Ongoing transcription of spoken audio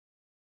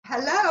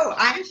Hello,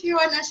 I'm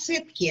Fiona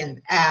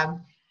Sitkin, a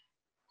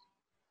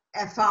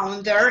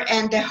founder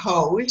and a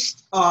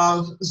host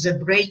of The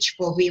Bridge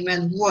for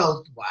Women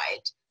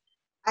Worldwide.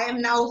 I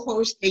am now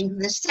hosting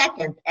the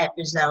second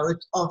episode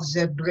of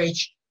the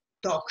Bridge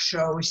talk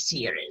show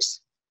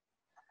series.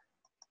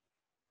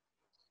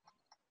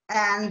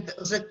 And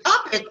the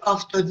topic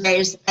of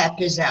today's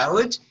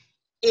episode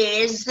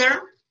is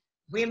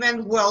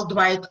Women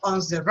Worldwide on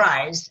the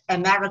Rise,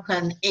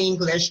 American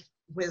English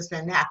with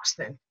an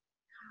Accent.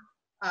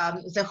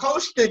 The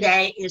host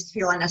today is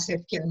Fiona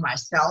Sitkin,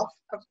 myself,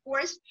 of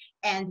course,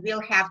 and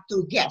we'll have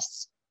two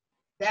guests,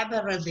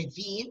 Deborah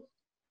Levine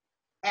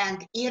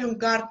and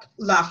Irmgard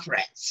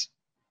Lafrenz.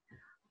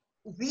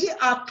 We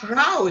are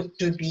proud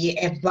to be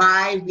a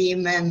by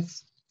women,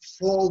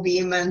 for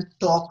women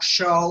talk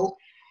show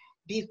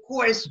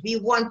because we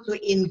want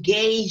to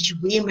engage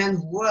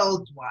women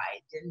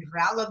worldwide and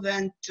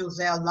relevant to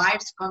their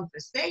lives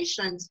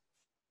conversations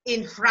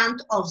in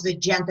front of the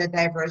gender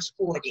diverse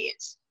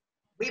audience.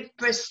 We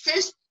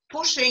persist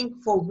pushing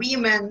for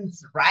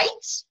women's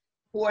rights,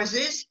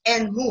 causes,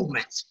 and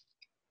movements.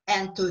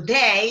 And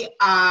today,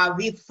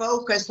 we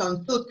focus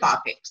on two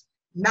topics.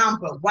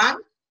 Number one,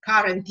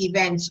 current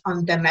events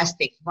on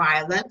domestic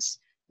violence,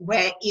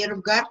 where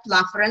Irmgard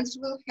Lafrenz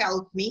will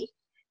help me,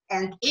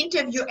 and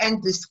interview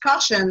and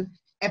discussion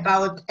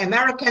about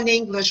American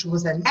English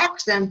with an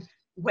Accent,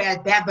 where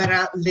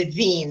Deborah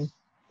Levine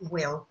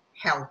will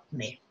help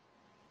me.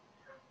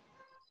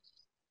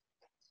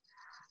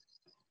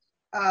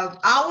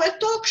 Our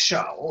talk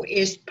show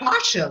is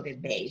partially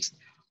based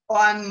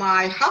on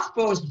my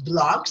HuffPost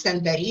blogs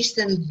and a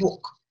recent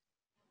book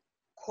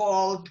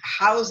called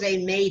How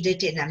They Made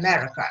It in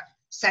America,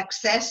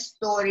 Success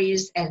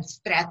Stories and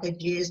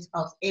Strategies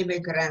of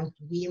Immigrant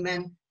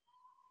Women,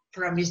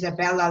 from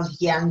Isabella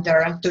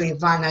Allende to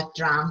Ivana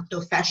Trump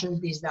to fashion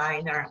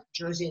designer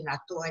Josie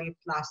Natori,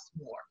 plus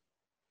more.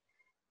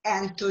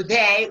 And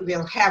today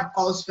we'll have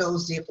also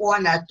the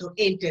honor to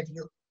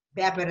interview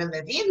Deborah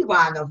Levine,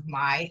 one of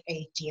my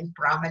 18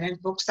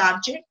 prominent book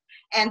subjects,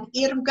 and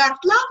Irmgard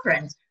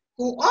Lafrenz,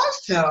 who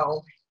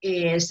also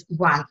is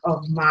one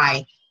of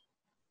my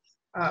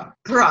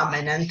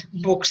prominent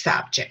book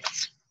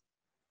subjects.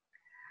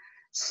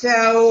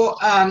 So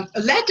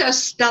let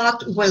us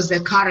start with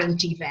the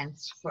current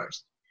events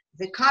first.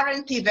 The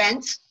current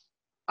events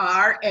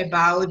are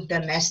about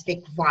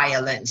domestic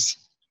violence.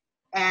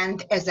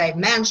 And as I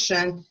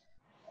mentioned,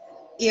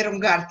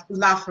 Irmgard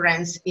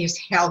Lafrenz is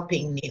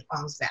helping me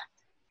on that.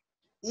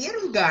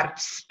 Irmgard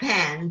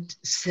spent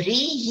 3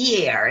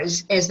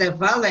 years as a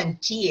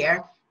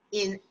volunteer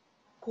in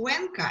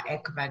Cuenca,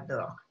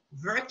 Ecuador,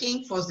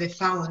 working for the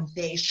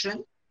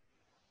foundation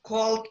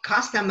called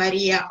Casa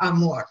Maria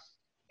Amor,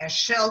 a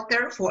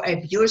shelter for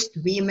abused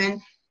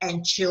women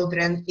and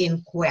children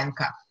in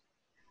Cuenca.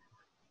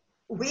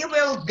 We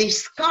will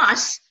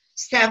discuss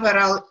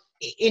several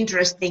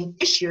interesting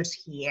issues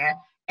here,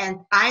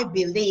 and I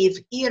believe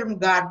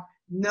Irmgard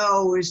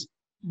knows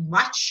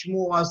much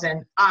more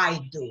than I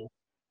do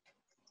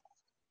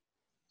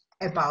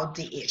about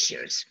the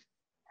issues.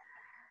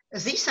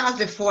 These are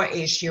the 4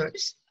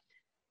 issues.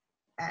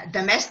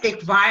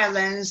 Domestic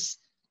violence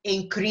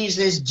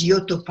increases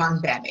due to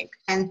pandemic.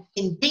 And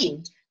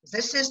indeed,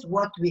 this is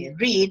what we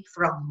read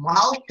from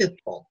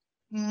multiple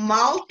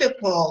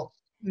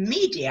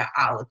media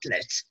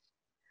outlets.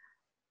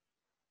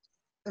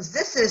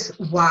 This is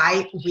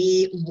why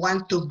we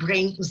want to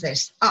bring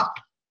this up.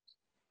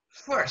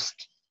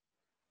 First,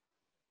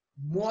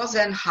 more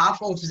than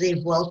half of the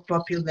world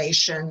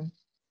population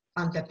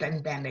under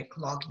pandemic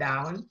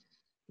lockdown.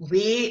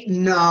 We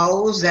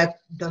know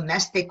that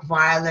domestic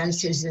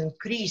violence is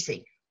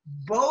increasing,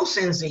 both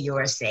in the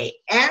USA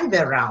and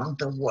around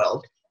the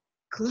world.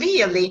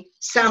 Clearly,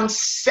 some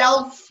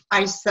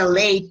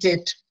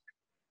self-isolated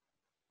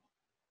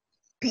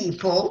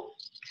people,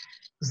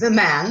 the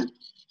men,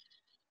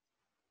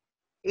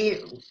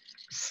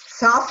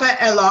 suffer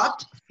a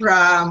lot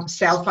from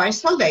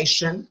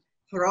self-isolation,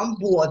 from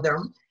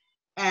boredom,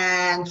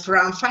 and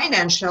from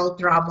financial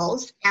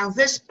troubles, and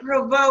this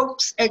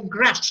provokes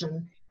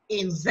aggression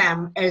in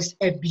them as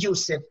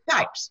abusive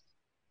types.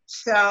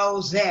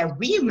 So their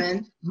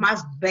women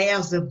must bear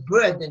the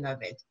burden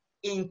of it,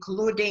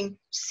 including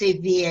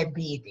severe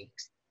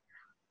beatings.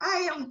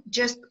 I am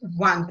just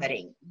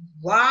wondering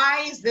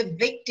why the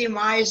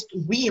victimized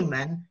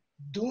women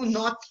do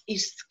not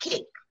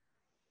escape.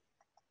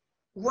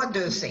 What do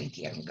you think,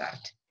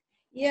 Irmgard?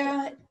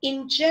 Yeah,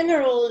 in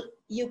general,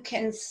 you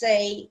can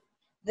say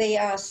they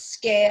are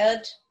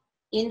scared,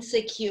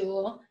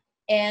 insecure,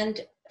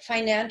 and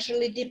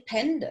financially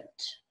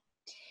dependent.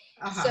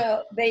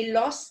 So they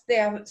lost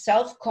their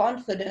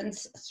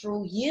self-confidence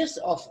through years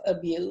of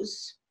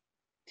abuse.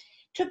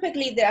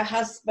 Typically, their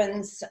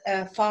husbands,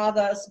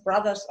 fathers,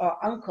 brothers, or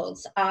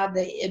uncles are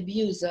the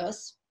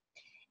abusers,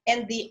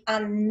 and the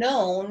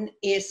unknown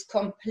is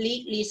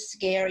completely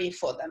scary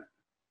for them.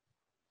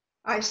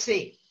 I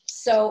see.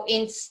 So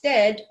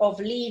instead of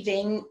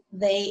leaving,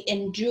 they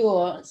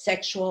endure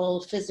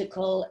sexual,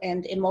 physical,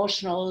 and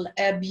emotional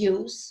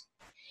abuse.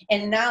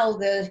 And now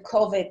the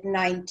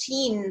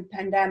COVID-19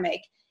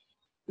 pandemic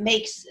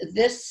makes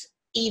this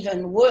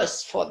even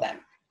worse for them.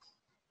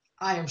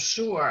 I am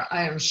sure,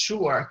 I am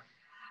sure.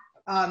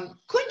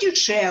 Could you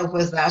share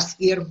with us,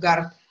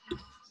 Irmgard,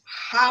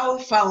 how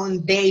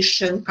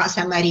Foundation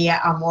Casa Maria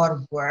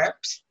Amor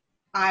works?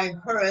 I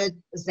heard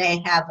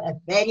they have a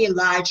very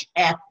large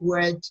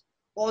effort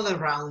all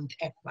around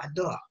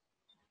Ecuador.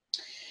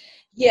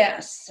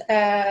 Yes,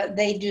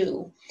 they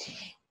do.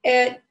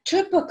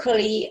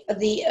 Typically,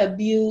 the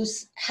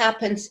abuse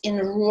happens in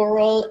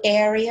rural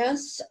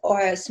areas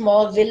or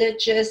small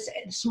villages,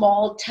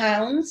 small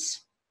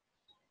towns.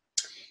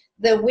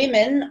 The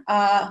women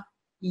are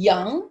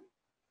young,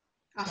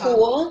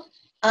 poor,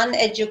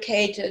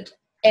 uneducated,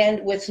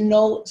 and with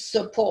no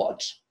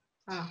support.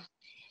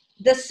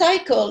 The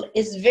cycle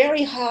is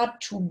very hard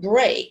to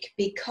break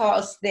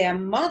because their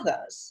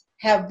mothers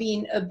have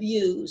been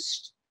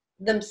abused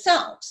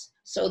themselves,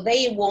 so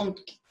they won't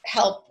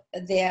help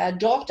their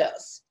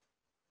daughters.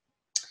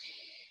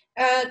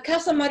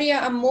 Casa Maria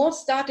Amor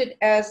started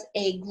as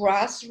a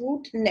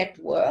grassroots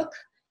network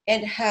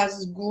and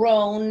has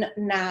grown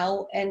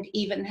now and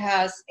even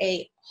has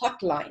a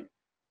hotline.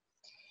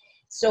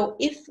 So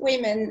if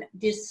women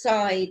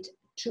decide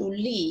to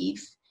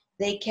leave,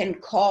 they can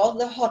call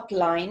the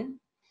hotline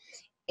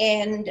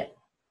and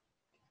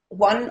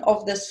one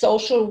of the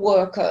social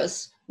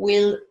workers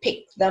will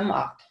pick them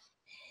up.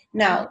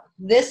 Now,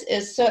 this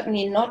is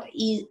certainly not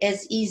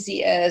as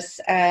easy as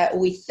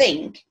we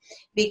think,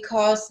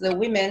 because the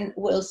women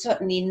will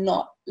certainly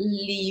not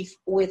leave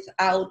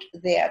without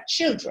their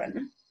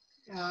children.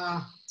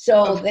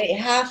 So they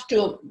have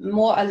to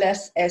more or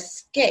less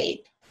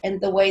escape. And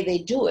the way they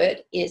do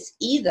it is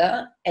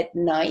either at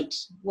night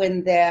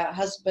when their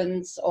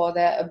husbands or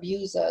their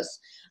abusers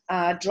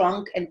are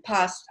drunk and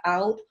passed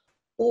out,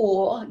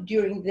 or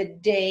during the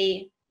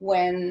day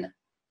when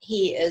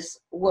he is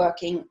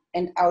working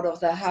and out of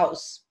the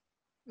house.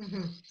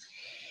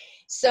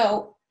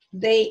 So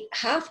they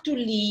have to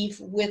leave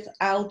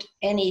without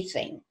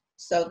anything.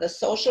 So the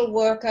social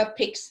worker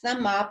picks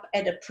them up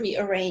at a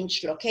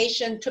prearranged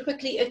location,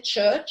 typically a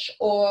church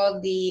or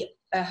the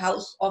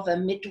house of a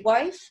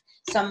midwife,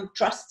 some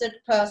trusted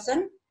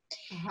person.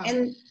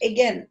 And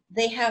again,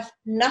 they have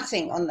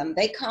nothing on them.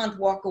 They can't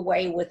walk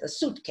away with a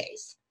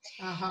suitcase.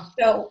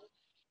 So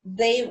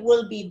they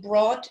will be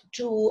brought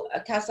to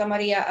Casa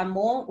Maria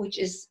Amor, which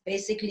is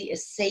basically a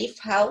safe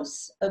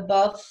house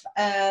above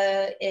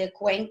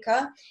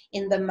Cuenca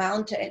in the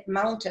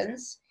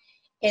mountains.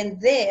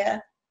 And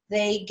there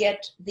they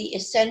get the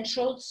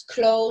essentials,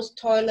 clothes,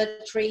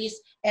 toiletries,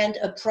 and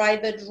a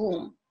private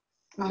room.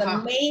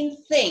 The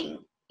main thing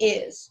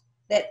is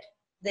that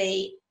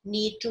they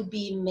need to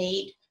be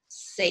made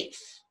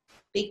safe,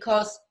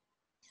 because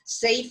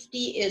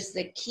safety is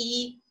the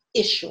key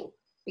issue.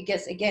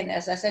 Because again,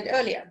 as I said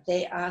earlier,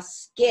 they are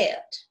scared.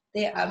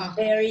 They are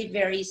very,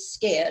 very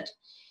scared.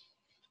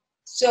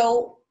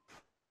 So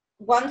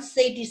once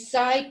they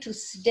decide to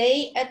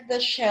stay at the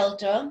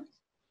shelter,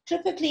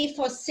 typically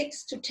for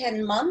 6 to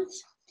 10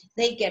 months,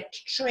 they get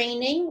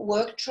training,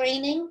 work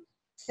training,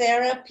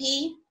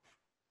 therapy.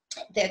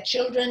 Their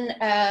children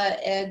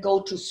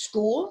go to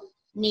school.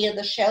 Near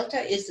the shelter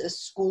is a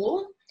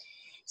school.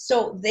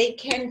 So they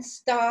can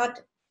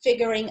start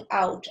figuring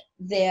out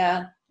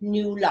their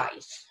new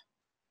life.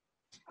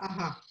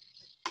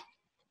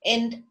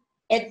 And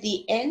at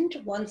the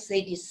end, once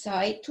they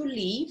decide to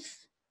leave,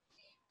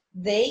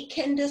 they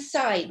can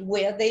decide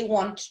where they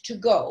want to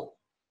go.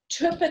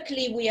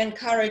 Typically, we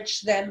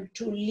encourage them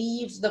to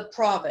leave the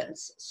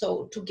province,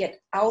 so to get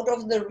out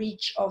of the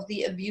reach of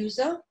the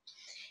abuser.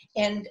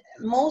 And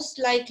most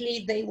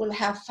likely they will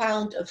have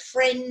found a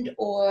friend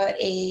or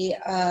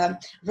a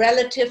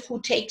relative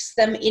who takes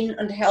them in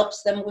and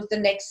helps them with the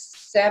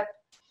next step.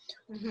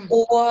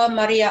 Or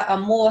Maria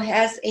Amor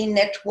has a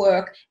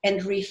network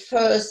and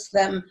refers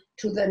them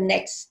to the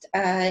next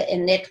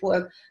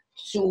network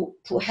to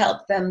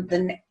help them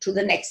to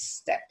the next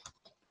step.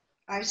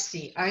 I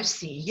see, I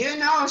see. You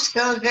know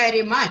so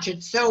very much.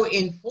 It's so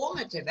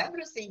informative.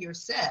 Everything you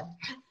said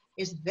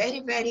is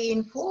very, very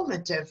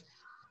informative.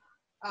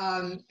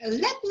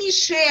 Let me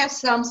share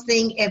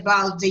something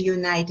about the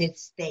United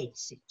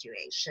States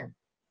situation.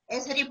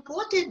 As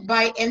reported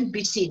by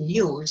NBC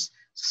News,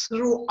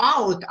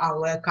 throughout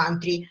our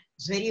country,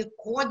 the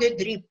recorded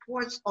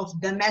reports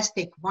of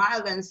domestic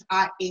violence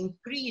are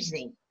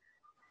increasing.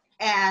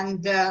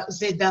 And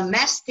the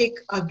domestic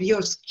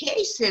abuse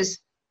cases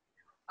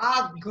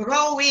are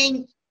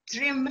growing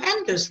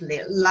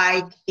tremendously.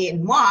 Like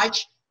in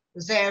March,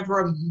 there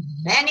were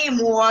many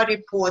more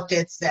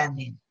reported than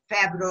in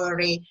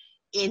February,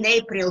 in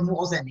April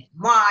more than in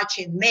March,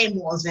 in May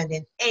more than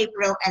in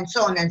April, and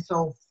so on and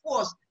so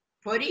forth.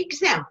 For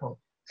example,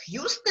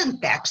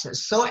 Houston,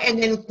 Texas saw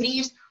an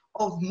increase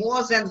of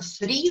more than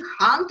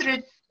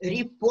 300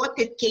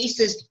 reported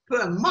cases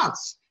per month.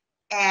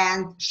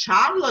 And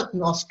Charlotte,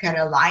 North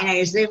Carolina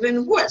is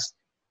even worse.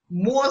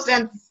 More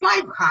than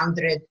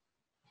 500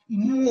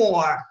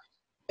 more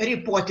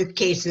reported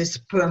cases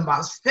per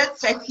month.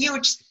 That's a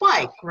huge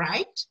spike,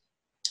 right?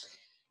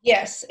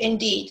 Yes,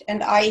 indeed.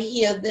 And I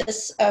hear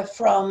this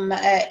from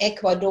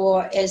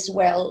Ecuador as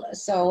well.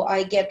 So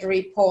I get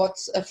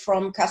reports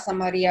from Casa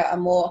Maria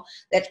Amor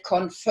that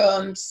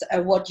confirms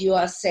what you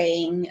are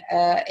saying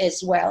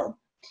as well.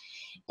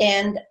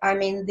 And I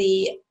mean,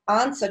 the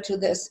answer to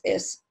this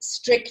is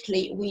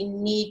strictly, we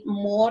need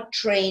more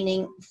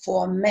training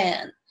for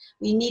men.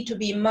 We need to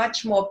be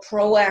much more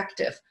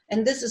proactive.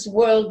 And this is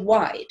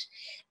worldwide.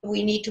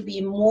 We need to be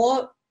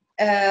more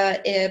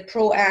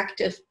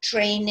proactive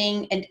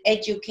training and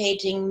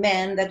educating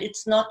men that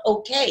it's not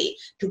okay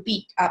to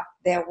beat up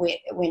their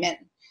women.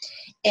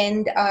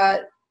 And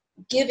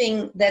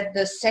giving that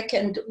the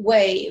second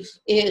wave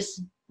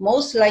is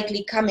most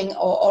likely coming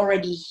or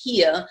already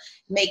here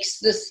makes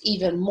this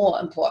even more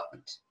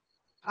important.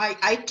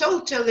 I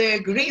totally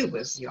agree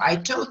with you. I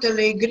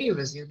totally agree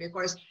with you,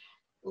 because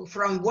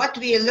from what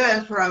we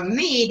learn from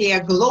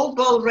media,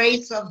 global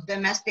rates of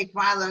domestic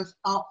violence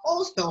are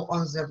also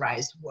on the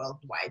rise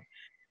worldwide.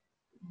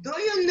 Do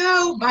you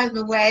know, by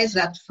the way,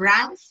 that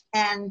France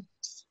and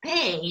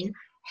Spain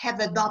have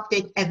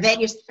adopted a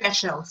very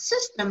special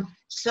system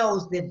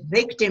so the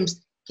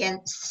victims can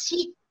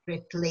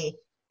secretly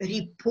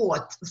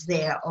report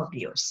their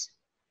abuse?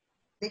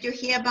 Did you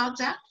hear about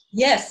that?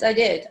 Yes, I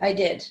did.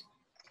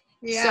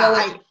 Yeah, So,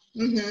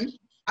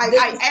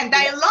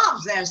 I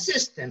love their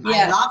system.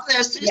 Yes, I love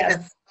their system.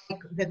 yes.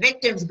 Like, the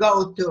victims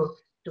go to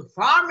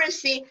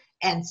pharmacy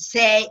and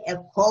say a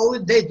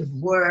coded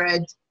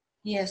word,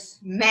 Yes.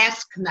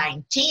 mask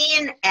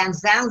 19, and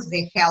then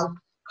the help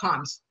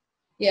comes.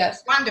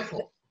 Yes.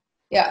 Wonderful.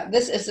 Yeah,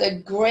 this is a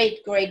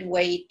great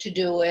way to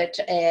do it.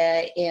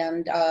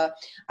 And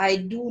I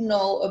do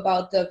know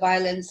about the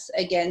Violence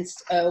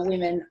Against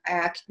Women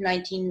Act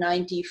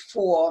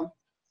 1994.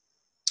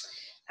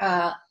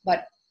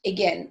 But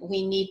again,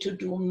 we need to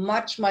do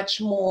much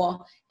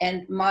more.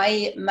 And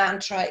my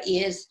mantra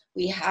is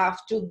we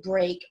have to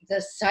break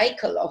the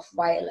cycle of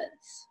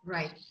violence.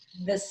 Right.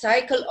 The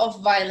cycle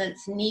of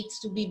violence needs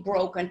to be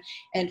broken.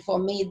 And for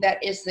me,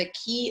 that is the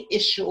key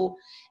issue.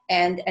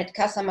 And at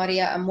Casa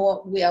Maria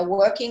Amor, we are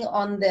working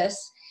on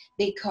this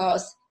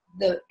because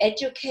the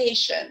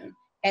education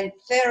and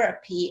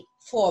therapy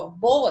for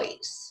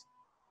boys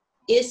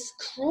is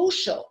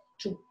crucial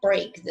to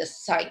break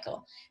this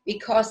cycle,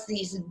 because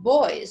these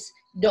boys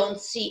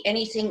don't see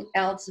anything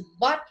else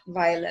but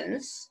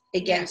violence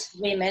against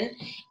women,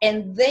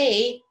 and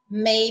they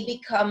may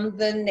become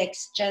the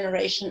next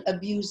generation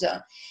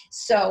abuser.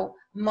 So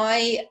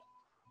my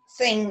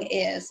thing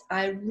is,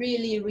 I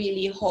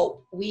really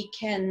hope we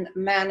can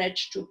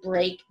manage to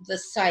break the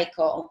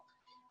cycle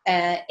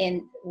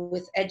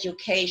with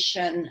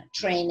education,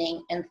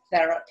 training, and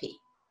therapy.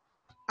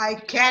 I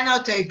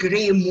cannot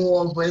agree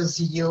more with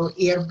you,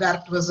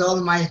 Irmgard, with all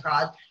my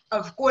heart.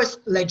 Of course,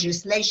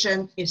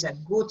 legislation is a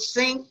good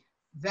thing,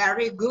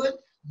 very good,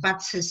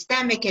 but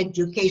systemic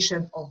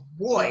education of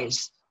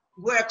boys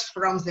works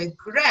from the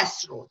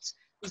grassroots.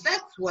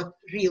 That's what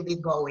really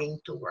going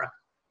to work.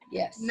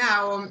 Yes.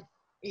 Now,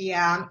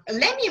 yeah,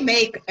 let me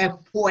make a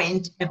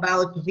point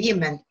about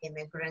women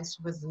immigrants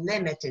with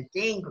limited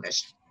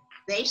English.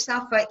 They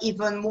suffer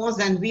even more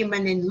than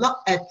women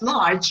at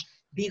large,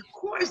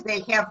 because they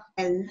have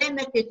a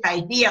limited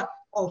idea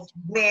of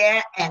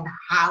where and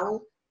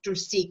how to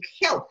seek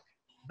help.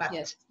 But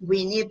yes,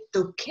 we need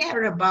to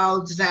care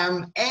about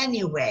them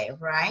anyway,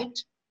 right?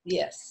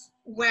 Yes.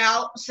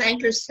 Well,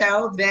 thank you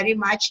so very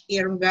much,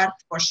 Irmgard,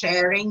 for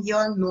sharing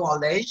your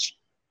knowledge.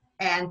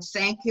 And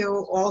thank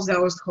you all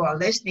those who are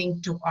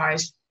listening to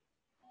us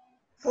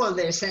for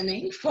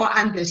listening, for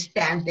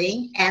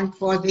understanding, and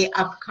for the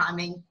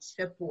upcoming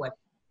support.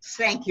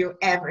 Thank you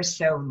ever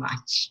so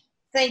much.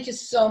 Thank you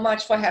so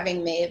much for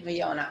having me,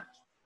 Fiona.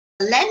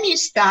 Let me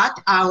start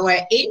our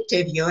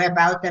interview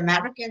about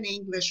American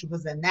English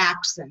with an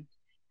accent,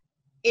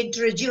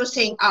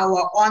 introducing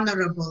our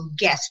honorable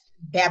guest,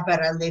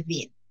 Deborah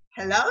Levine.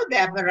 Hello,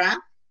 Deborah.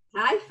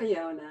 Hi,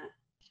 Fiona.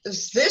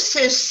 This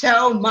is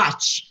so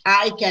much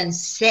I can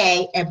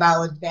say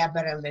about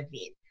Deborah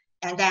Levine,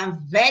 and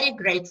I'm very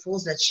grateful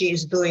that she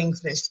is doing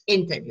this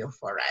interview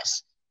for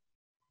us.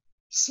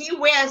 She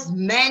wears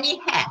many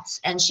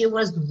hats, and she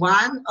was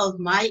one of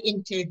my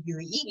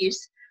interviewees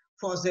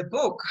for the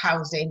book,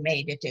 How They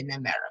Made It in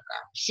America.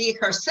 She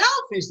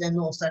herself is an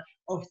author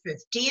of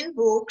 15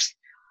 books,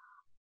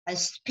 a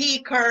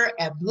speaker,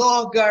 a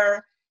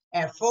blogger,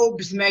 a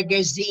Forbes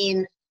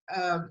magazine,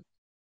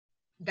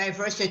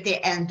 diversity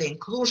and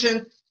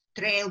inclusion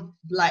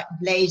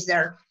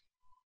trailblazer,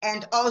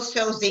 and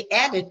also the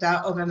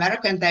editor of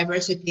American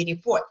Diversity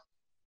Report.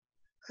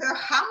 Her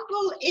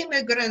humble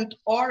immigrant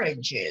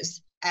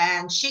origins,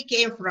 and she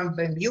came from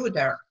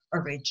Bermuda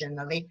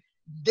originally,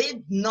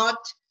 did not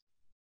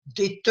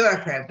deter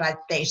her, but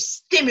they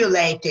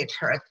stimulated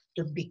her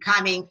to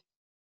becoming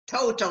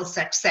total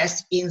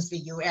success in the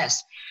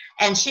US.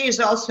 And she is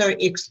also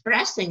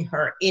expressing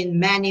her in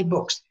many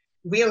books.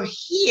 We'll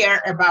hear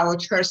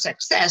about her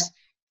success,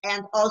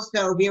 and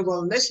also we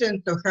will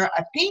listen to her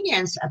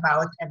opinions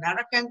about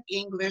American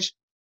English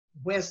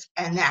with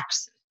an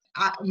accent.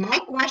 My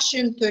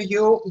question to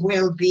you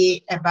will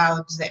be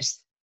about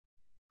this.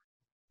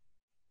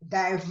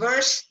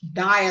 diverse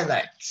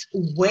dialects.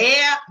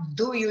 Where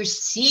do you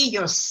see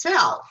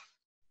yourself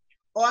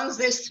on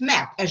this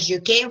map as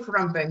you came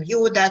from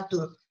Bermuda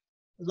to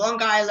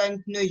Long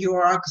Island, New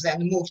York, then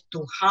moved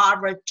to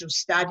Harvard to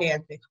study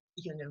at the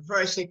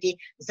university,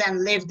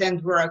 then lived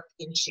and worked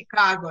in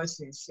Chicago,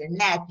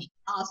 Cincinnati,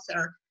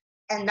 Arthur,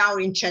 and now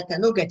in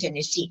Chattanooga,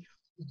 Tennessee?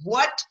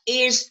 What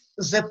is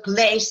the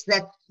place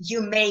that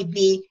you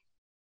maybe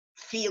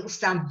feel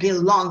some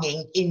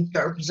belonging in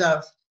terms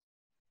of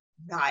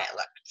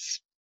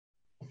dialects?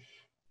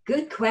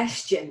 Good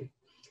question.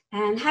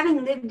 And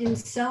having lived in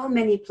so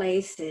many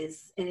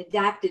places and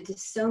adapted to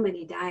so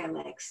many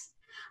dialects,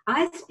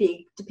 I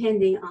speak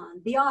depending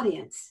on the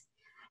audience.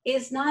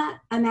 It's not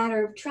a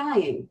matter of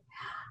trying.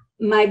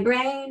 My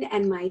brain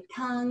and my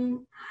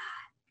tongue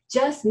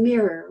just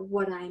mirror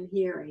what I'm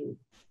hearing.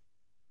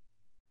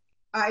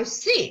 I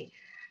see.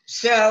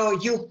 So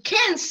you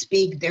can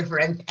speak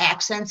different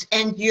accents,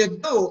 and you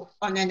do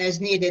on an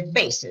as-needed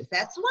basis.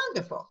 That's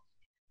wonderful.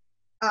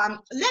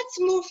 Let's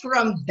move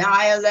from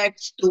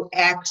dialects to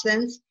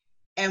accents,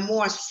 a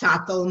more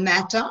subtle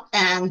matter.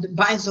 And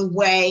by the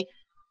way,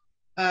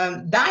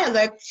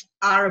 dialects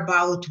are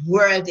about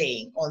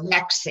wording or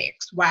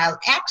lexics, while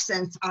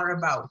accents are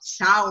about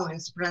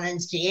sounds,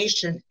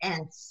 pronunciation,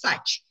 and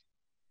such.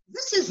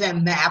 This is a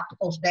map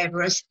of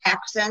diverse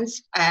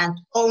accents, and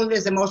only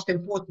the most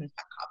important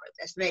are covered.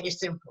 That's a very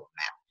simple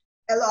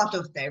map. A lot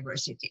of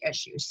diversity,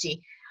 as you see.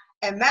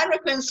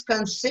 Americans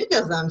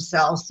consider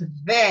themselves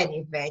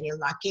very, very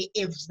lucky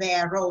if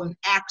their own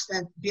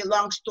accent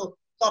belongs to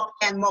top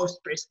 10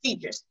 most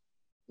prestigious.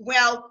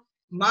 Well,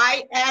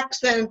 my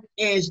accent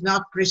is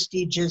not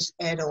prestigious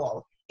at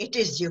all. It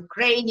is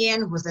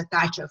Ukrainian with a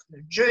touch of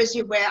New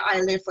Jersey, where I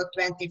lived for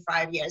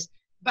 25 years.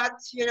 But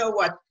you know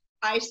what?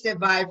 I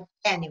survived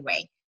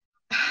anyway.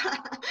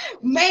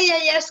 May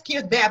I ask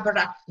you,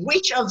 Deborah,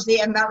 which of the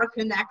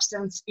American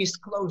accents is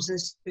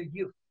closest to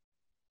you?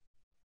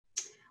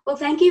 Well,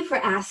 thank you for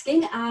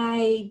asking.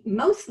 I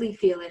mostly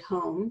feel at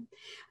home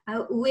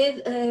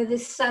with the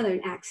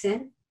Southern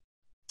accent,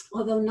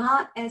 although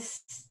not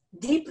as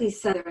deeply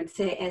Southern,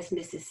 say, as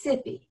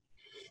Mississippi.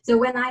 So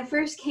when I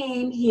first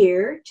came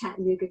here,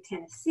 Chattanooga,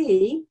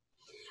 Tennessee,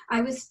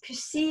 I was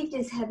perceived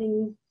as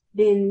having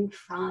been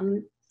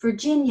from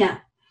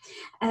Virginia.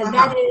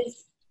 That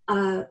is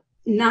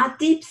not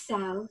deep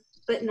South,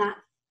 but not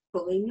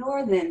fully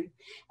Northern.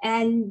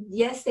 And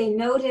yes, they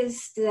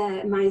noticed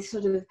my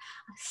sort of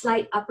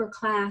slight upper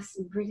class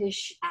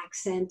British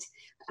accent.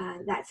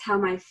 That's how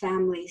my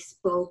family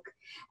spoke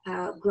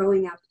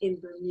growing up in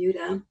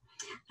Bermuda.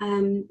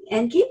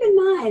 And keep in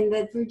mind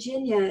that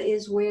Virginia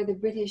is where the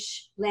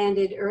British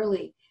landed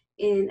early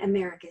in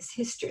America's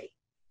history.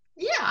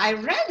 Yeah, I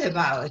read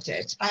about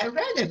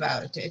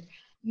it.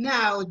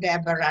 Now,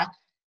 Deborah,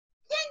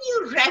 can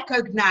you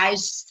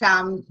recognize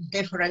some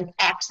different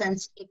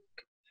accents,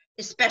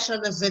 especially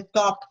the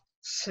top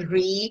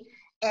 3,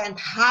 and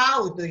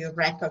how do you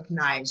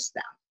recognize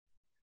them?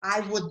 I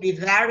would be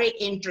very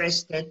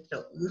interested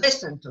to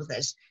listen to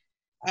this,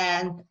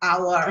 and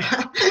our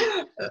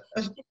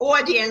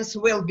audience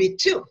will be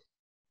too.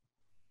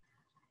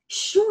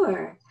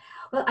 Sure.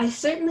 Well, I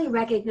certainly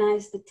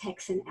recognize the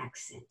Texan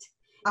accent.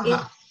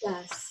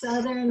 It's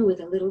Southern with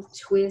a little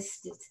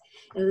twist. It's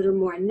a little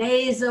more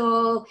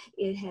nasal.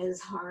 It has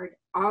hard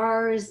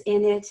R's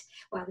in it,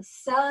 while the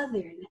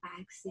Southern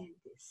accent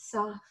is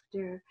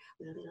softer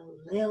with a little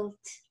lilt.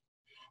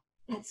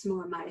 That's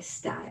more my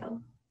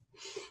style.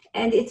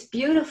 And it's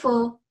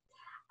beautiful.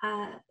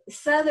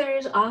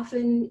 Southerners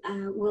often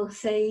will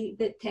say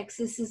that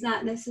Texas is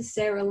not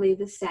necessarily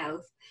the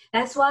South.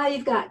 That's why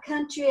you've got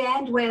country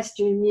and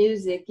Western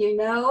music, you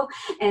know,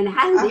 and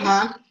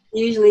Handy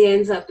usually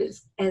ends up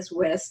as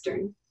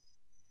Western.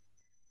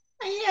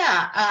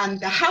 Yeah,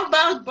 and how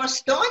about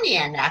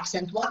Bostonian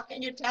accent? What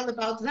can you tell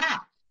about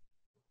that?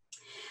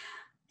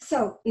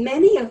 So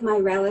many of my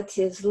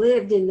relatives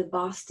lived in the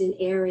Boston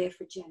area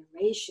for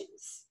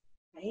generations,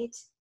 right?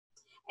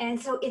 And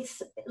so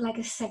it's like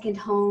a second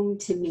home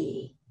to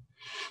me.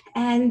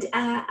 And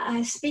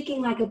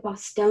speaking like a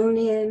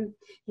Bostonian,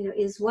 you know,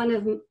 is one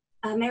of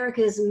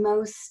America's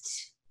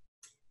most,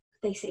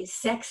 they say,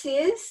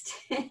 sexiest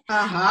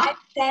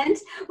accent,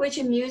 which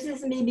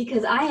amuses me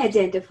because I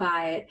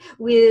identify it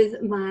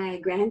with my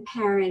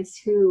grandparents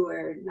who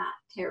are not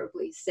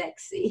terribly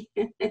sexy.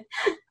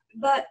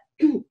 But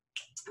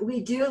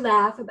we do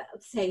laugh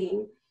about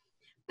saying,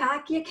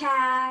 pack your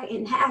car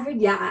and have a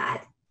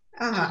yacht.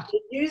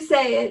 You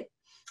say it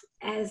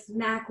as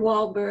Mac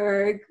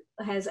Wahlberg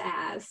has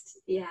asked.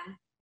 Yeah.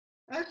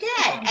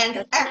 Okay,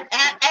 and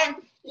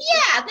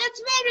yeah,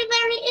 that's very,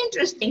 very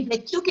interesting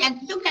that you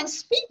can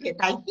speak it.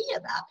 I hear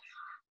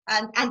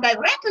that, and I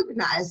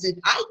recognize it.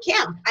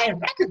 I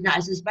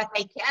recognize this, but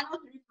I cannot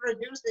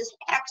reproduce this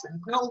accent.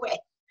 No way.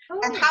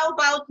 And how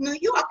about New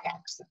York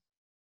accent?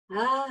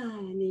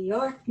 New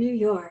York, New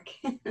York.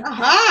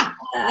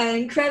 An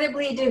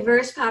incredibly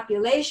diverse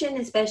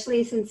population,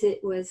 especially since it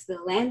was the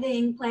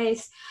landing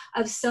place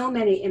of so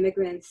many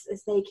immigrants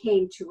as they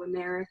came to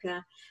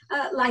America,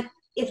 like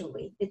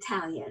Italy,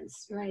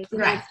 Italians, right? And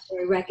Right. that's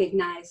very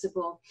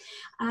recognizable.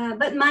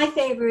 But my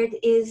favorite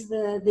is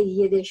the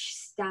Yiddish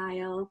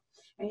style,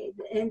 right?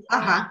 And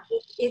Uh-huh.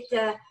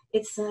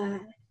 it's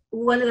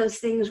one of those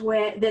things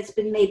that's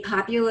been made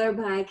popular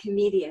by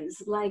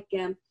comedians, like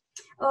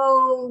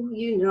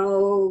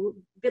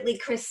Billy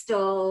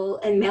Crystal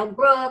and Mel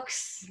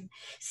Brooks,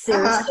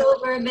 Sarah Uh-huh.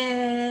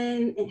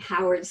 Silverman, and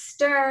Howard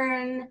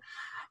Stern.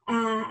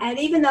 And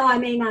even though I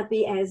may not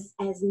be as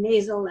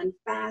nasal and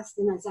fast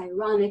and as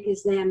ironic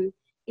as them,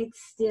 it's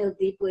still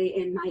deeply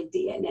in my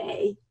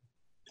DNA.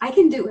 I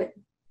can do it.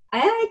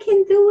 I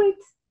can do it.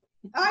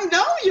 I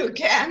know you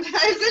can.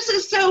 This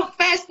is so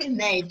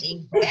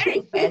fascinating,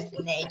 very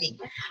fascinating.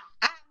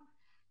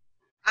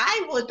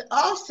 I would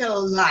also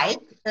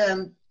like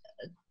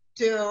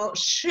to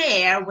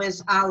share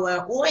with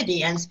our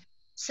audience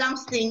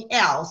something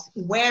else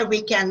where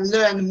we can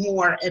learn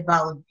more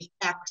about the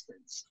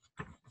accents.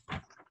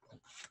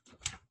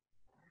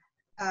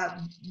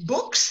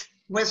 Books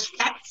with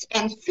facts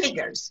and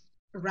figures,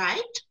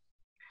 right?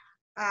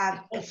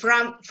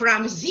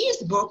 From these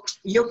books,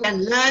 you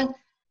can learn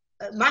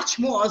much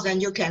more than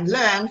you can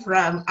learn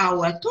from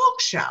our talk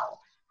show.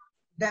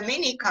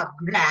 Dominica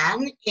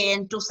Gran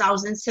in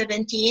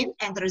 2017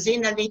 and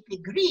Rosina Lippi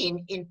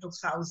Green in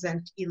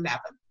 2011.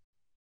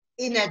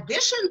 In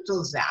addition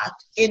to that,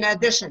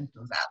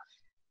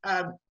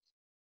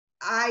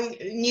 I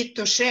need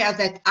to share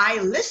that I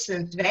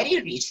listened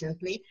very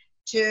recently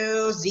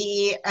to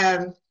the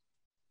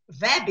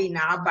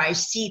webinar by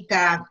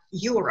CETA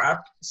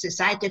Europe,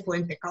 Society for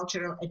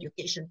Intercultural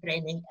Education,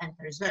 Training and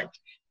Research.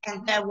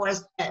 And there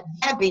was a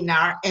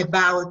webinar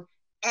about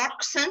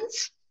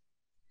accents,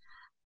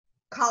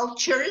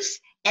 cultures,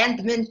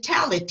 and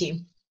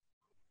mentality.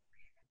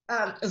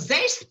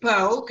 They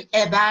spoke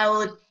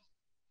about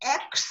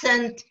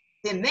accent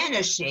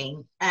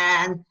diminishing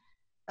and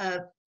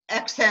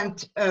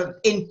accent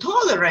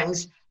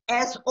intolerance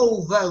as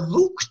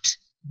overlooked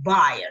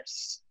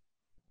bias.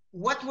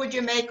 What would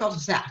you make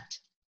of that?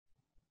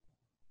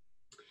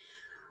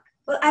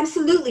 Well,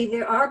 absolutely.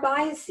 There are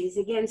biases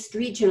against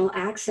regional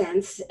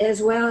accents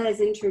as well as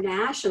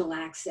international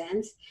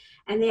accents.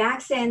 And the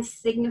accents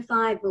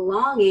signify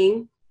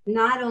belonging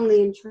not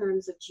only in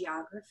terms of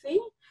geography,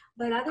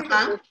 but other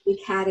diversity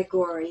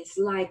categories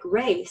like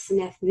race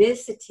and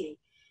ethnicity,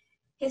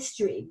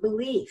 history,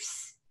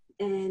 beliefs,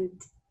 and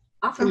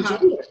often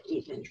gender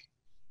even.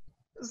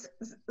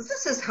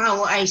 This is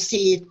how I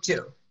see it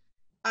too.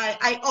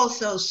 I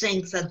also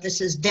think that this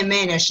is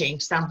diminishing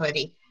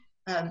somebody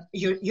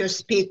you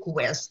speak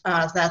with,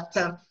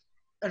 that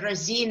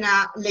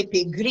Rosina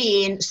Lippi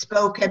Green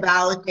spoke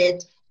about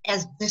it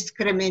as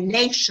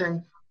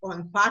discrimination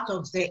on part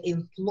of the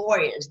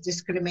employers,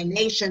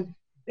 discrimination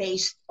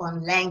based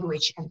on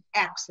language and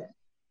accent.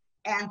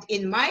 And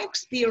in my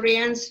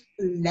experience,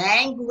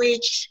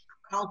 language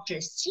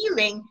culture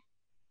ceiling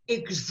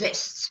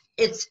exists.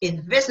 It's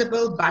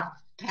invisible but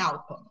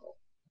palpable.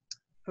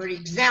 For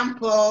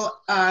example,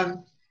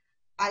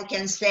 I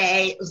can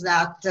say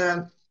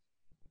that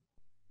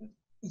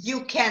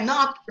you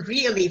cannot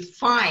really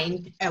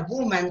find a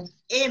woman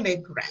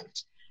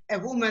immigrant, a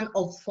woman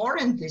of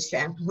foreign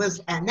descent with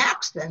an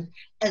accent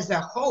as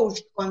a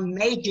host on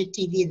major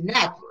TV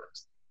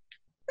networks,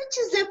 which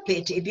is a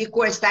pity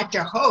because such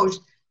a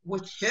host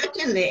would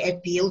certainly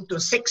appeal to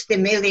 60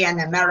 million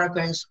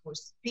Americans who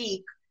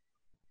speak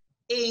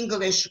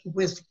English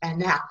with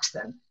an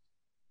accent.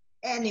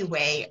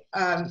 Anyway,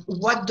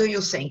 what do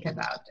you think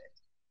about it?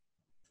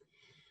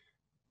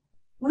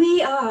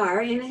 We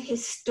are in a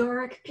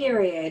historic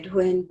period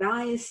when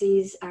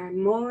biases are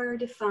more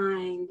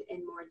defined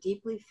and more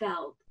deeply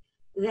felt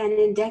than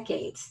in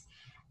decades.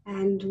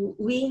 And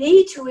we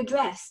need to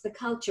address the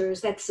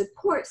cultures that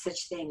support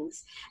such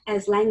things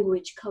as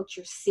language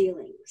culture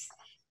ceilings,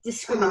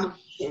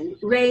 discrimination,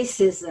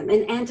 racism,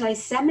 and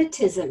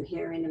anti-Semitism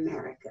here in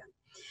America.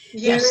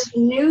 Yes. There is a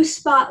new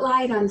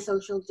spotlight on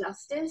social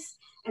justice,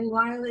 and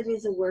while it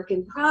is a work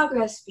in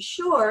progress for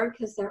sure,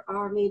 because there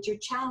are major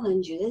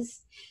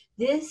challenges,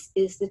 this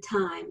is the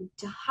time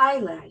to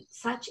highlight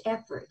such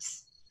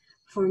efforts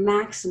for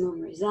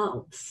maximum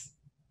results.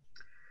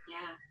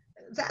 Yeah.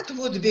 That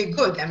would be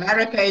good.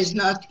 America is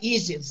not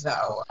easy,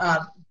 though.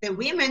 The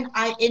women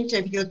I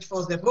interviewed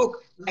for the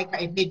book, like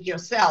I did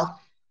yourself,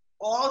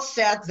 all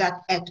said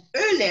that at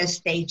earlier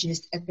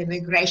stages at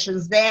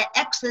immigration, their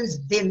accents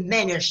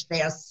diminished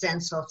their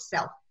sense of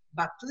self.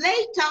 But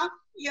later,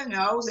 you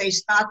know, they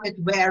started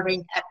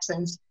wearing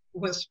accents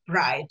with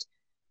pride.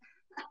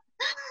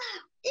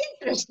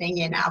 Interesting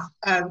enough,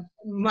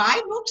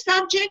 my book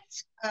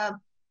subjects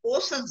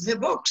authored the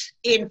books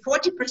in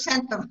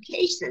 40% of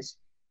cases.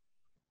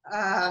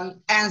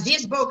 And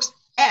these books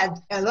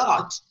add a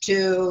lot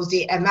to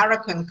the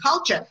American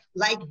culture,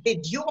 like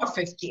did your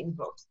 15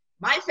 books.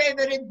 My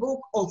favorite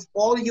book of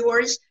all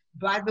yours,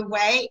 by the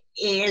way,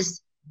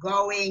 is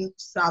Going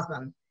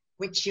Southern,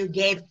 which you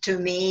gave to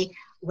me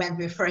when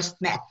we first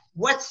met.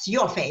 What's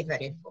your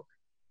favorite book?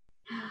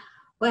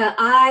 Well,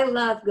 I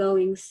love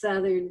Going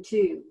Southern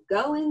too.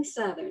 Going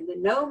Southern, the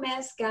No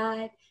Mess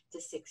Guide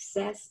to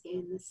Success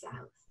in the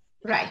South.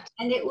 Right.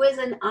 And it was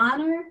an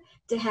honor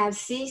to have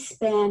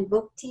C-SPAN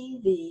Book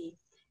TV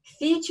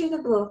feature the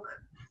book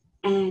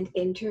and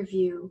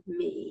interview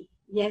me.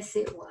 Yes,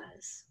 it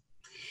was.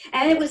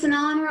 And it was an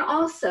honor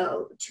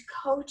also to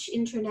coach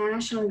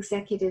international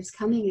executives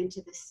coming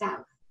into the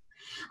South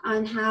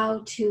on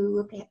how to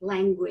look at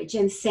language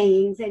and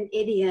sayings and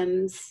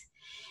idioms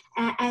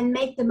and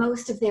make the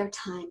most of their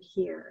time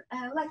here,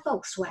 like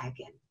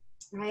Volkswagen,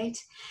 right?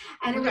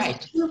 And it was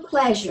a true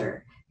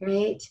pleasure,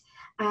 right,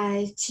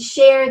 to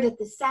share that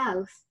the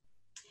South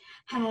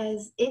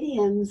has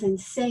idioms and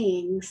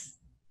sayings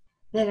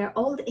that are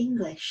Old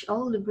English,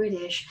 Old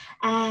British,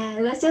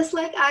 and that's just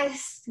like I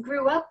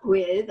grew up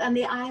with on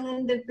the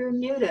island of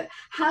Bermuda.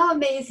 How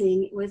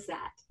amazing was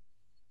that?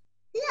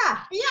 Yeah,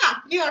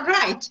 you're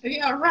right.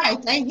 You're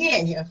right. I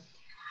hear you.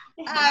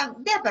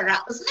 Deborah,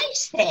 they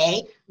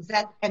say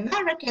that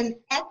American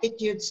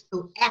attitudes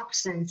to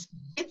accents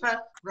differ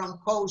from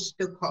coast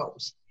to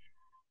coast,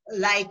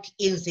 like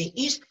in the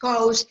East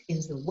Coast, in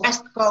the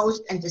West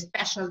Coast, and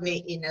especially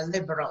in a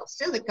liberal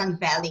Silicon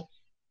Valley.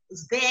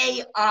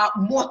 They are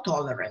more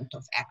tolerant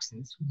of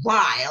accents,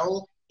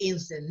 while in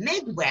the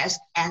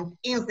Midwest and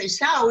in the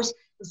South,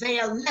 they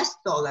are less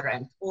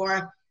tolerant,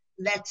 or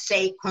let's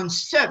say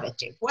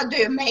conservative. What do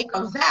you make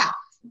of that?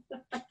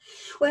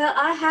 Well,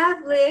 I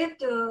have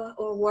lived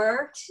or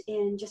worked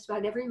in just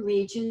about every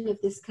region of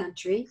this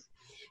country,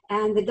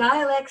 and the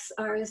dialects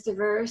are as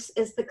diverse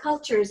as the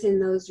cultures in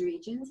those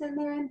regions, and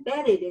they're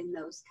embedded in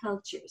those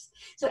cultures.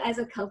 So as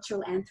a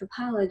cultural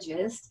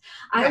anthropologist,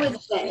 I would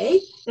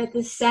say that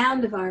the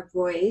sound of our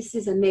voice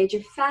is a major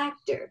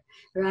factor,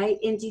 right,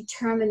 in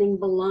determining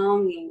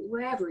belonging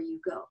wherever you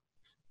go.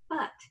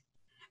 But,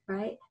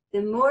 right,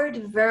 the more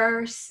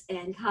diverse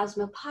and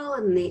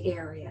cosmopolitan the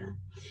area,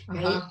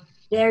 right,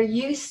 they're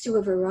used to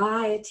a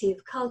variety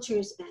of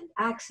cultures and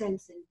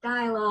accents and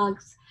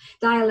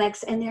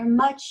dialects, and they're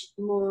much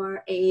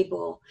more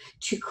able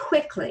to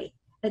quickly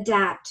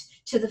adapt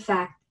to the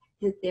fact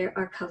that there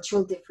are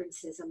cultural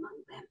differences among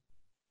them.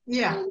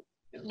 Yeah,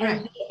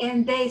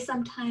 and they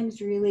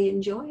sometimes really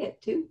enjoy it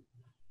too.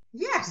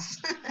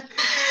 Yes.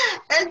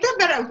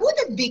 Deborah, would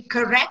it be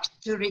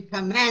correct to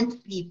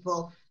recommend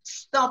people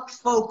stop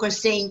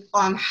focusing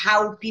on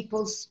how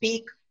people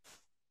speak?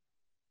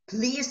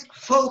 Please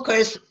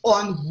focus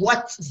on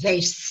what they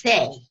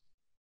say.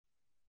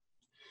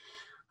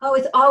 Oh,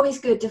 it's always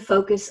good to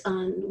focus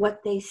on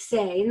what they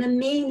say and the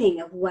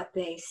meaning of what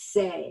they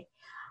say.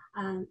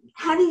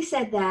 Having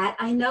said that,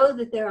 I know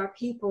that there are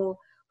people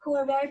who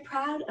are very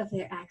proud of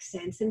their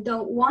accents and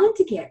don't want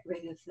to get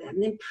rid of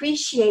them and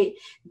appreciate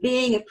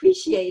being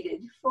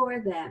appreciated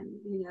for them,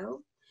 you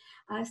know.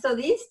 So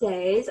these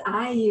days,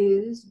 I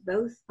use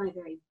both my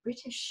very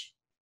British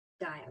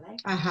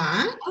dialect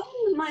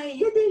and my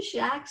Yiddish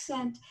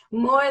accent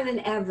more than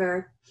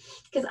ever,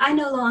 because I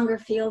no longer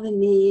feel the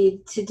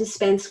need to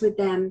dispense with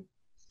them.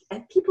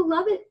 And people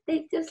love it.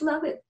 They just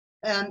love it.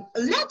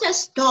 Let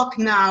us talk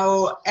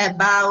now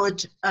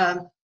about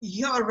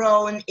your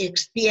own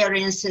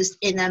experiences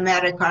in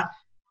America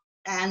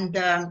and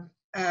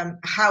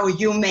how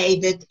you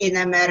made it in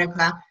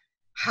America,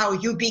 how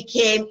you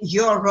became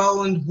your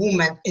own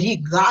woman,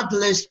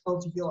 regardless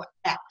of your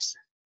accent.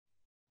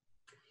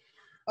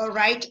 All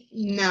right,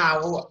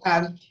 now,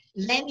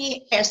 let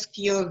me ask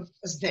you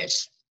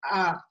this.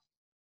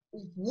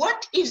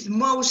 What is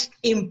most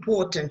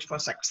important for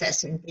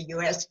success in the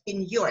US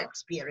in your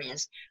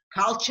experience?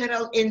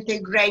 Cultural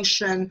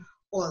integration,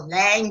 or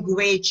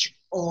language,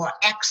 or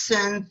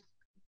accent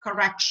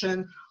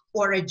correction,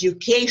 or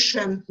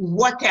education,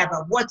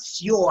 whatever?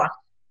 What's your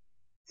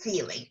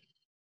feeling?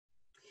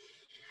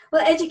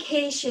 Well,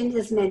 education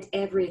has meant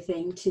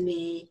everything to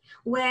me.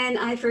 When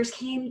I first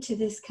came to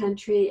this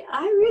country,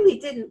 I really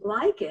didn't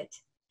like it.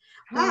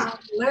 I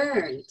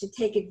learned to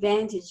take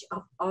advantage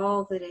of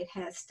all that it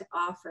has to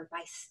offer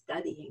by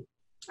studying.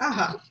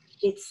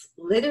 It's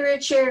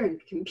literature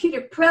and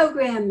computer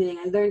programming.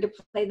 I learned to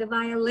play the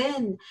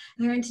violin,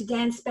 learned to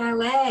dance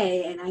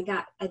ballet, and I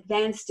got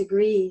advanced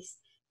degrees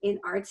in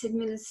arts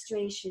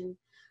administration,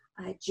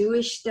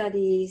 Jewish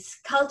studies,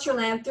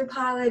 cultural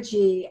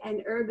anthropology,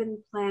 and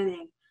urban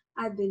planning.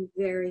 I've been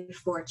very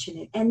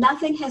fortunate, and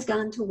nothing has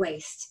gone to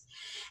waste.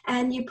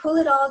 And you pull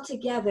it all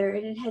together,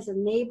 and it has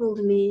enabled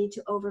me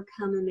to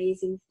overcome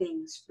amazing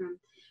things, from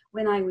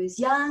when I was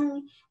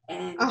young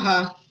and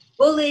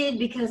bullied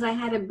because I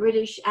had a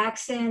British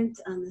accent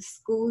on the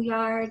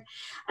schoolyard,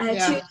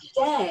 to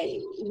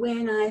today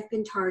when I've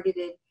been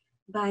targeted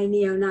by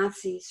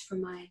neo-Nazis for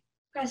my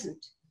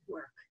present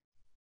work.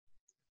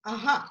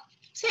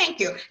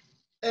 Thank you.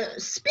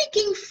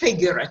 Speaking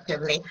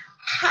figuratively,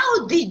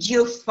 how did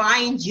you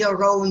find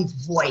your own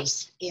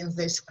voice in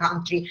this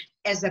country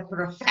as a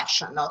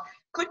professional?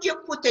 Could you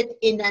put it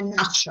in a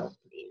nutshell,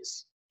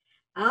 please?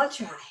 I'll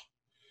try.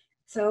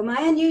 So my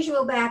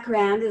unusual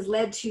background has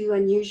led to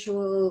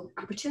unusual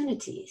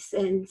opportunities,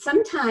 and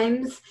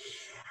sometimes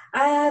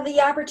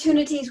the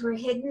opportunities were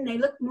hidden. They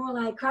looked more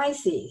like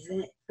crises.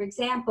 For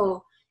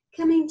example,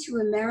 coming to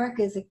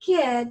America as a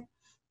kid,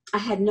 I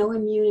had no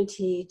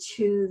immunity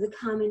to the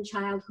common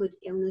childhood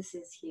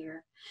illnesses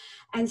here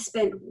and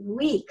spent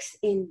weeks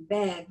in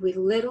bed with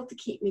little to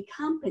keep me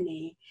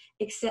company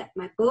except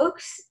my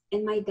books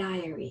and my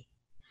diary.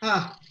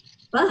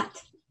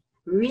 But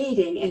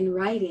reading and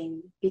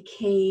writing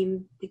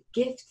became the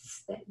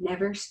gifts that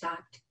never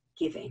stopped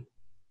giving.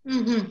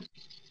 Mm-hmm.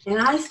 And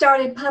I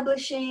started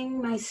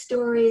publishing my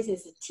stories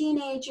as a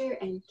teenager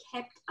and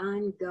kept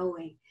on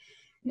going.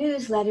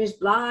 Newsletters,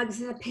 blogs,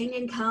 and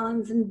opinion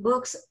columns and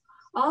books,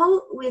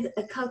 all with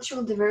a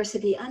cultural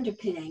diversity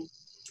underpinning.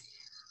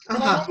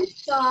 But I never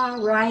saw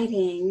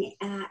writing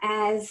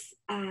as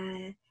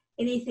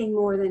anything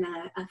more than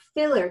a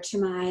filler to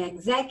my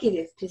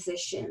executive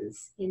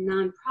positions in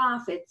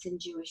nonprofits and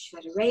Jewish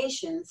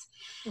federations.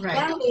 Right.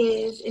 That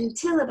is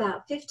until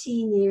about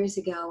 15 years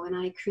ago when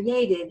I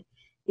created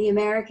the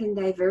American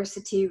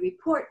Diversity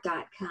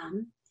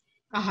Report.com.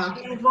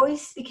 My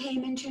voice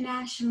became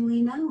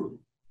internationally known.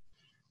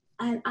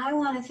 And I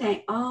want to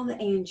thank all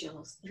the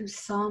angels who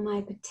saw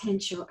my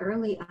potential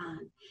early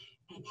on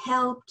and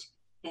helped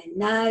and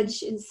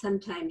nudged and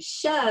sometimes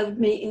shoved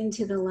me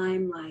into the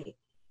limelight.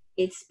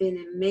 It's been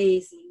an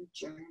amazing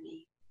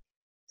journey.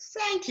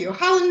 Thank you.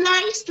 How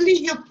nicely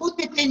you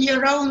put it in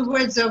your own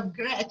words of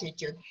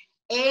gratitude.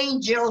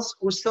 Angels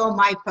who saw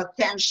my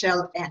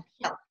potential and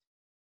helped.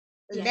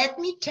 Yeah. Let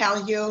me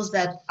tell you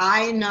that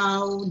I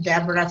know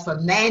Deborah for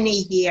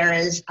many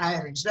years. I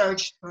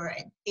researched her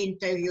and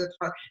interviewed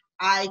her.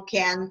 I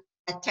can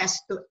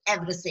attest to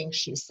everything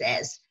she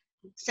says.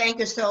 Thank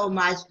you so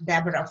much,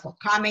 Deborah, for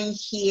coming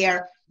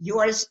here.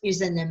 Yours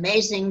is an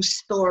amazing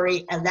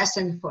story, a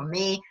lesson for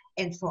me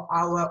and for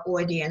our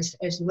audience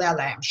as well,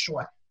 I am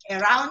sure. A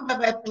round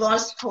of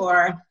applause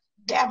for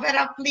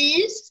Deborah,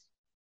 please.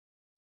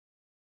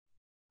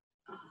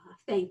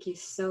 Thank you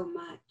so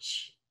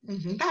much.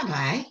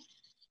 Bye-bye.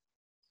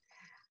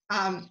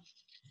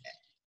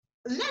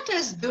 Let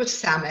us do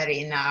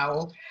summary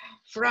now.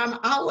 From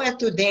our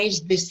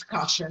today's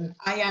discussion,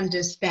 I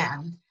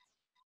understand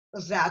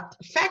that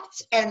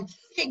facts and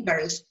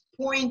figures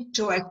point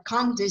to a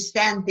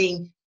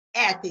condescending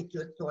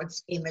attitude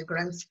towards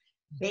immigrants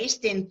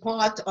based in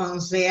part on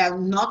their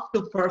not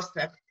too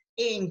perfect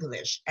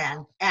English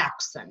and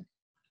accent.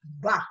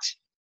 But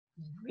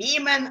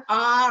women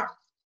are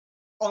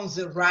on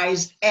the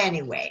rise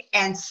anyway,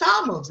 and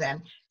some of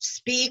them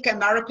speak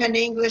American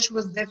English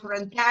with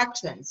different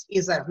accents,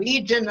 either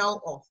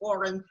regional or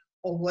foreign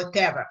or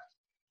whatever.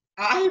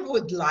 I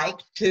would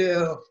like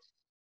to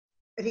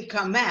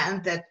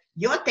recommend that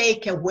your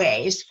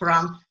takeaways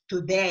from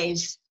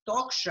today's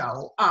talk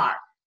show are: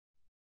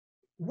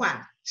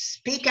 1,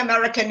 speak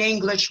American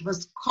English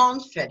with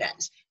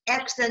confidence.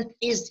 Accent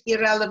is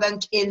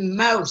irrelevant in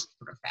most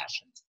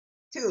professions.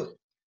 2,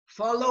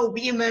 follow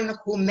women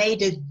who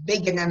made it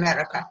big in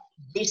America,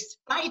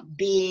 despite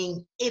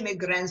being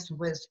immigrants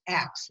with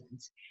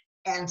accents.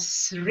 And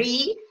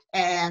 3,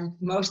 and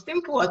most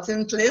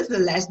importantly, the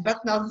last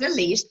but not the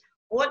least,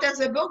 order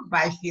the book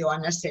by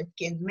Fiona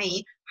Sitkin,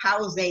 Me,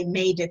 How They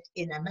Made It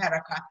in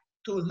America,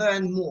 to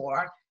learn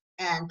more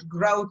and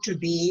grow to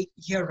be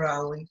your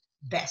own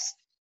best.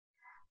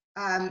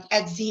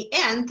 At the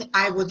end,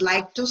 I would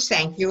like to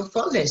thank you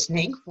for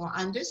listening, for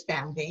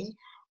understanding,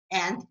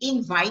 and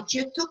invite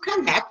you to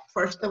connect,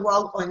 first of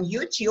all, on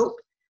YouTube,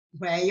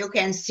 where you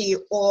can see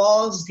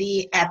all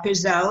the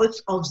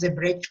episodes of The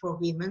Bridge for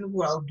Women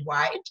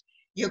Worldwide.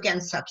 You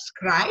can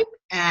subscribe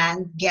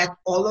and get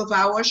all of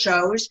our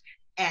shows,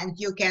 and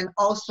you can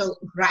also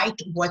write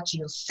what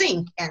you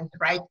think and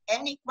write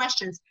any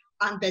questions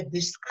under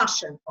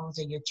discussion on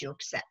the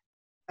YouTube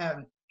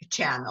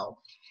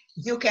channel.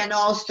 You can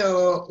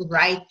also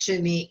write to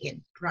me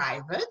in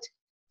private,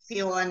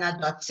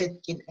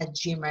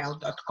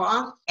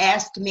 fiona.sitkin@gmail.com.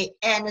 Ask me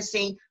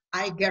anything.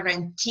 I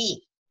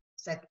guarantee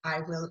that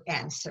I will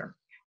answer.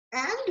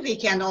 And we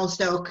can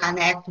also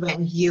connect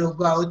when you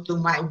go to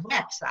my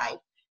website,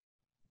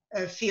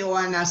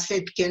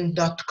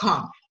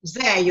 fionasitkin.com.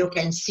 There you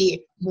can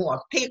see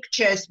more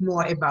pictures,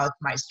 more about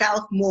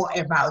myself, more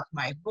about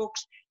my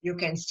books. You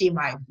can see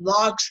my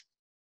blogs,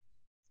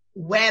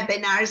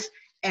 webinars,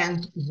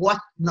 and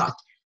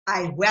whatnot.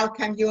 I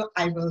welcome you.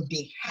 I will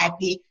be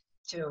happy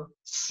to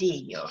see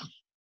you.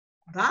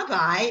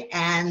 Bye-bye,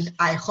 and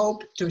I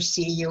hope to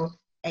see you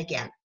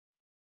again.